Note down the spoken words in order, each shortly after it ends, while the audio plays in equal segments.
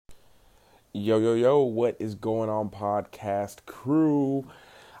Yo, yo, yo, what is going on, podcast crew?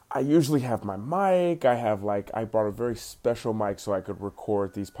 I usually have my mic. I brought a very special mic so I could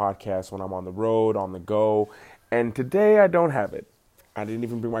record these podcasts when I'm on the road, on the go. And today I don't have it. I didn't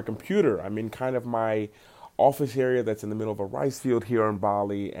even bring my computer. I'm in kind of my office area that's in the middle of a rice field here in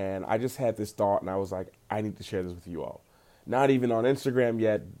Bali. And I just had this thought and I was like, I need to share this with you all. Not even on Instagram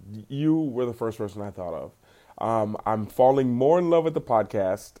yet. You were the first person I thought of. I'm falling more in love with the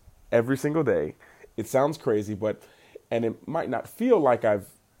podcast every single day. It sounds crazy, and it might not feel like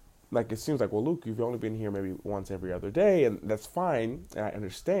it seems like, well, Luke, you've only been here maybe once every other day, and that's fine, and I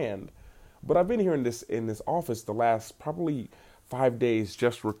understand. But I've been here in this office the last probably 5 days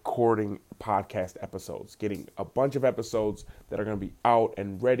just recording podcast episodes, getting a bunch of episodes that are going to be out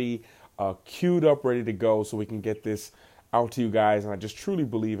and ready, queued up, ready to go, so we can get this out to you guys. And I just truly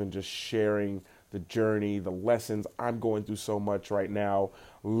believe in just sharing the journey, the lessons. I'm going through so much right now,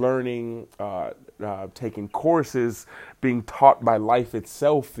 learning, taking courses, being taught by life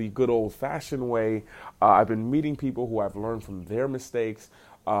itself, the good old fashioned way. I've been meeting people who I've learned from their mistakes,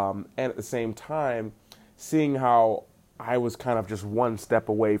 and at the same time, seeing how I was kind of just one step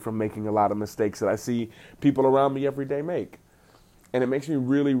away from making a lot of mistakes that I see people around me every day make. And it makes me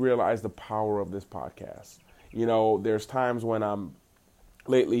really realize the power of this podcast. There's times when I'm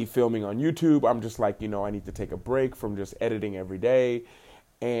lately filming on YouTube, I'm just like, I need to take a break from just editing every day.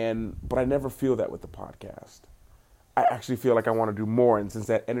 But I never feel that with the podcast. I actually feel like I want to do more. And since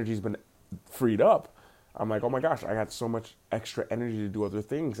that energy's been freed up, I'm like, oh my gosh, I got so much extra energy to do other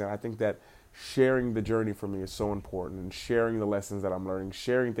things. And I think that sharing the journey for me is so important, and sharing the lessons that I'm learning,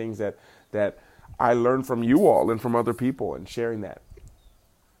 sharing things that I learned from you all and from other people, and sharing that.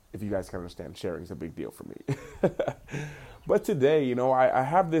 If you guys can understand, sharing is a big deal for me. But today, I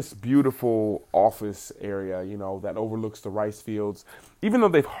have this beautiful office area, that overlooks the rice fields. Even though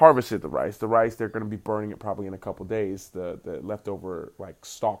they've harvested the rice, they're going to be burning it probably in a couple days, the leftover like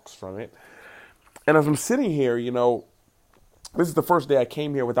stalks from it. And as I'm sitting here, this is the first day I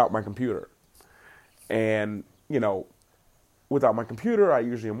came here without my computer. And, without my computer, I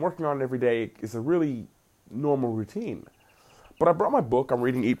usually am working on it every day. It's a really normal routine. But I brought my book. I'm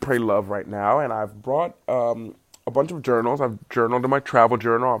reading Eat, Pray, Love right now. And I've brought a bunch of journals. I've journaled in my travel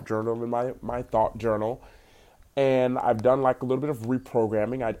journal. I've journaled in my thought journal. And I've done like a little bit of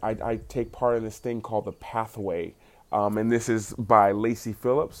reprogramming. I take part in this thing called The Pathway. And this is by Lacy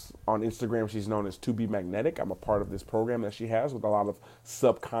Phillips. On Instagram, she's known as To Be Magnetic. I'm a part of this program that she has with a lot of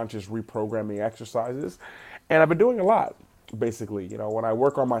subconscious reprogramming exercises. And I've been doing a lot, basically. When I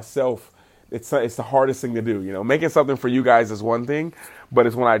work on myself, it's the hardest thing to do. Making something for you guys is one thing, but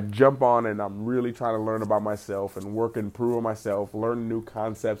it's when I jump on and I'm really trying to learn about myself and work and improve on myself, learn new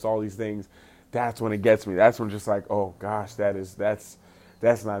concepts, all these things. That's when it gets me. That's when just like, oh gosh, that's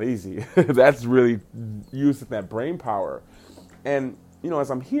not easy. That's really using that brain power. And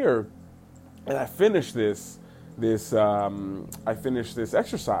as I'm here and I finish this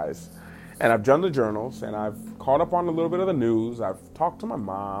exercise, and I've done the journals, and I've caught up on a little bit of the news. I've talked to my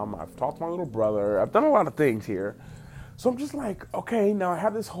mom. I've talked to my little brother. I've done a lot of things here. So I'm just like, okay, now I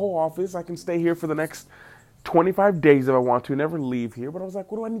have this whole office. I can stay here for the next 25 days if I want to, never leave here. But I was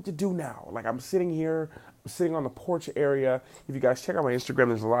like, what do I need to do now? Like, I'm sitting here, I'm sitting on the porch area. If you guys check out my Instagram,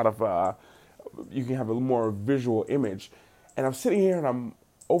 there's a lot of, you can have a more visual image. And I'm sitting here and I'm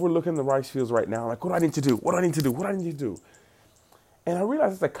overlooking the rice fields right now. Like, what do I need to do? What do I need to do? What do I need to do? And I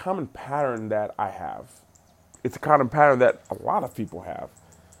realize it's a common pattern that I have. It's a common pattern that a lot of people have.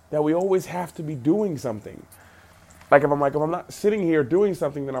 That we always have to be doing something. Like if I'm not sitting here doing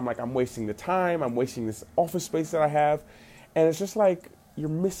something, then I'm wasting the time. I'm wasting this office space that I have. And it's just like, you're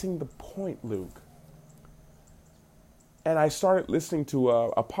missing the point, Luke. And I started listening to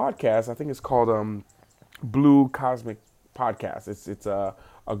a podcast. I think it's called Blue Cosmic Podcast. It's a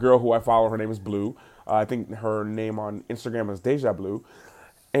girl who I follow. Her name is Blue. I think her name on Instagram is Deja Blue.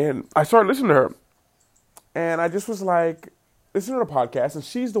 And I started listening to her. And I just was like, listening to the podcast. And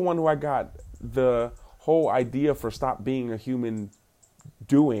she's the one who I got the whole idea for stop being a human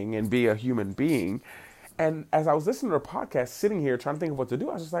doing and be a human being. And as I was listening to her podcast, sitting here trying to think of what to do,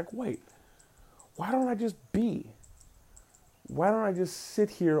 I was just like, wait, why don't I just be? Why don't I just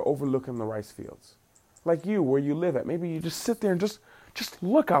sit here overlooking the rice fields? Like you, where you live at. Maybe you just sit there and just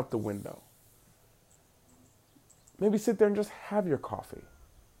look out the window. Maybe sit there and just have your coffee.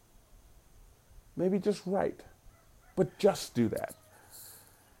 Maybe just write. But just do that.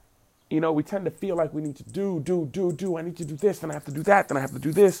 We tend to feel like we need to do. I need to do this, then I have to do that, then I have to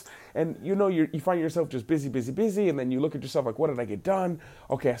do this. And you find yourself just busy. And then you look at yourself like, what did I get done?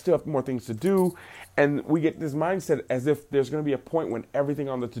 Okay, I still have more things to do. And we get this mindset as if there's going to be a point when everything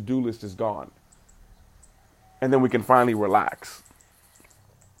on the to-do list is gone. And then we can finally relax.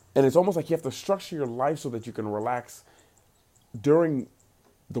 And it's almost like you have to structure your life so that you can relax during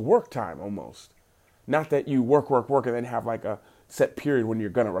the work time almost. Not that you work, and then have like a set period when you're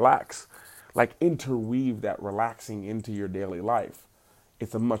going to relax. Like interweave that relaxing into your daily life.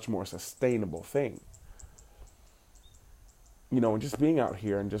 It's a much more sustainable thing. And just being out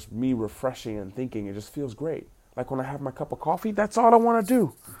here and just me refreshing and thinking, it just feels great. Like when I have my cup of coffee, that's all I want to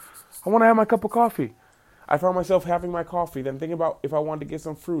do. I want to have my cup of coffee. I found myself having my coffee, then thinking about if I wanted to get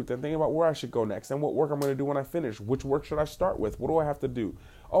some fruit, then thinking about where I should go next, and what work I'm going to do when I finish. Which work should I start with? What do I have to do?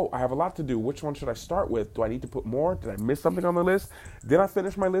 Oh, I have a lot to do. Which one should I start with? Do I need to put more? Did I miss something on the list? Did I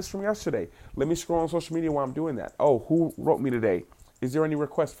finish my list from yesterday? Let me scroll on social media while I'm doing that. Oh, who wrote me today? Is there any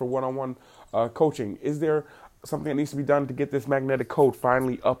requests for one-on-one coaching? Is there something that needs to be done to get this magnetic code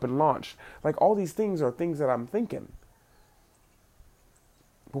finally up and launched? Like all these things are things that I'm thinking.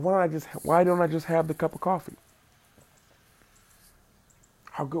 But why don't I just have the cup of coffee?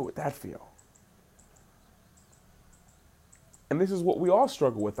 How good would that feel? And this is what we all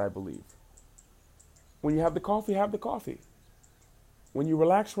struggle with, I believe. When you have the coffee, have the coffee. When you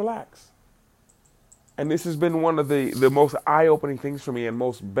relax, relax. And this has been one of the most eye-opening things for me and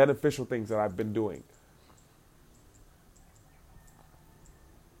most beneficial things that I've been doing.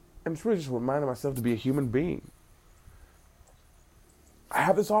 And it's really just reminding myself to be a human being. I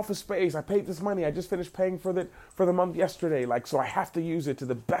have this office space. I paid this money. I just finished paying for the month yesterday. So I have to use it to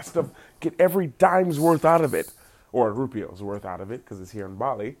the best of, get every dime's worth out of it. Or a rupio's worth out of it because it's here in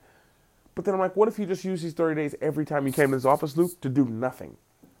Bali. But then I'm like, what if you just use these 30 days every time you came to this office loop to do nothing?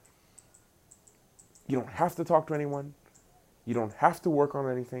 You don't have to talk to anyone. You don't have to work on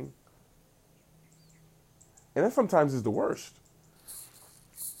anything. And that sometimes is the worst.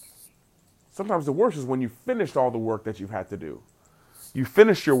 Sometimes the worst is when you finished all the work that you've had to do. You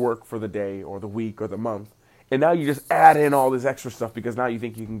finished your work for the day or the week or the month, and now you just add in all this extra stuff because now you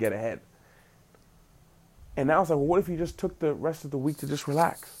think you can get ahead. And now it's like, well, what if you just took the rest of the week to just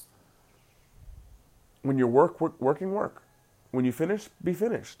relax? When you work. When you finish, be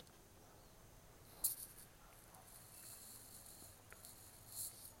finished.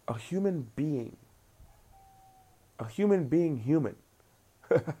 A human being human.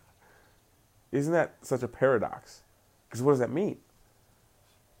 Isn't that such a paradox? Because what does that mean?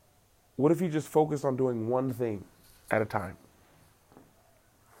 What if you just focused on doing one thing at a time?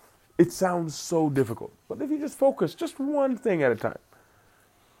 It sounds so difficult, but if you just focus just one thing at a time.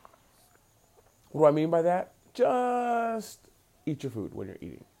 What do I mean by that? Just eat your food when you're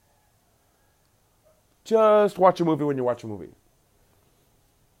eating. Just watch a movie when you watch a movie.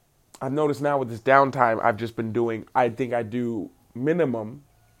 I've noticed now with this downtime, I've just been doing, I think I do minimum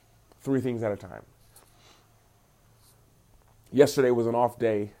 3 things at a time. Yesterday was an off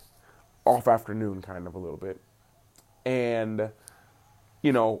day, off afternoon kind of a little bit. And,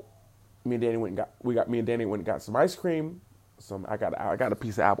 me and Danny went and got some ice cream. I got a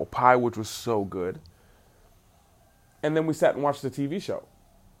piece of apple pie, which was so good. And then we sat and watched the TV show.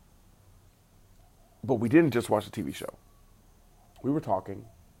 But we didn't just watch the TV show. We were talking.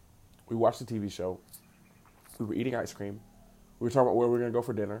 We watched the TV show. We were eating ice cream. We were talking about where we were going to go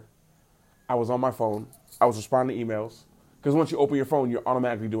for dinner. I was on my phone. I was responding to emails. Because once you open your phone, you're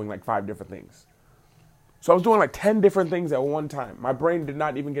automatically doing 5 different things. So I was doing 10 different things at one time. My brain did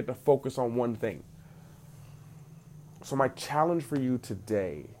not even get to focus on one thing. So my challenge for you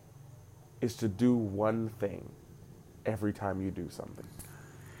today is to do one thing every time you do something.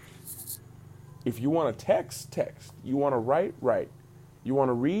 If you want to text. You want to write. You want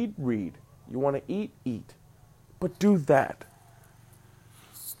to read. You want to eat. But do that.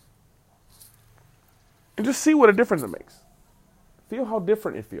 And just see what a difference it makes. Feel how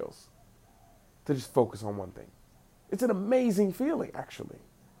different it feels to just focus on one thing. It's an amazing feeling, actually.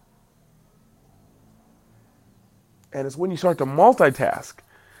 And it's when you start to multitask,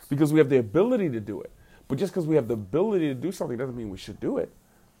 because we have the ability to do it. But just because we have the ability to do something doesn't mean we should do it.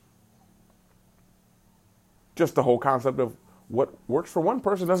 Just the whole concept of what works for one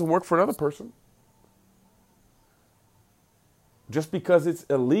person doesn't work for another person. Just because it's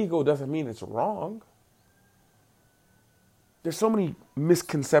illegal doesn't mean it's wrong. There's so many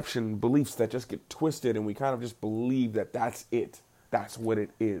misconception beliefs that just get twisted, and we kind of just believe that that's it. That's what it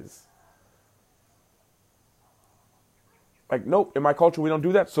is. Nope, in my culture we don't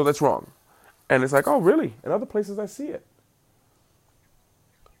do that, so that's wrong. And it's oh, really? In other places I see it.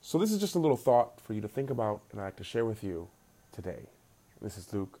 So this is just a little thought for you to think about and I'd like to share with you today. This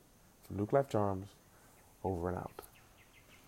is Luke from Luke Life Charms, over and out.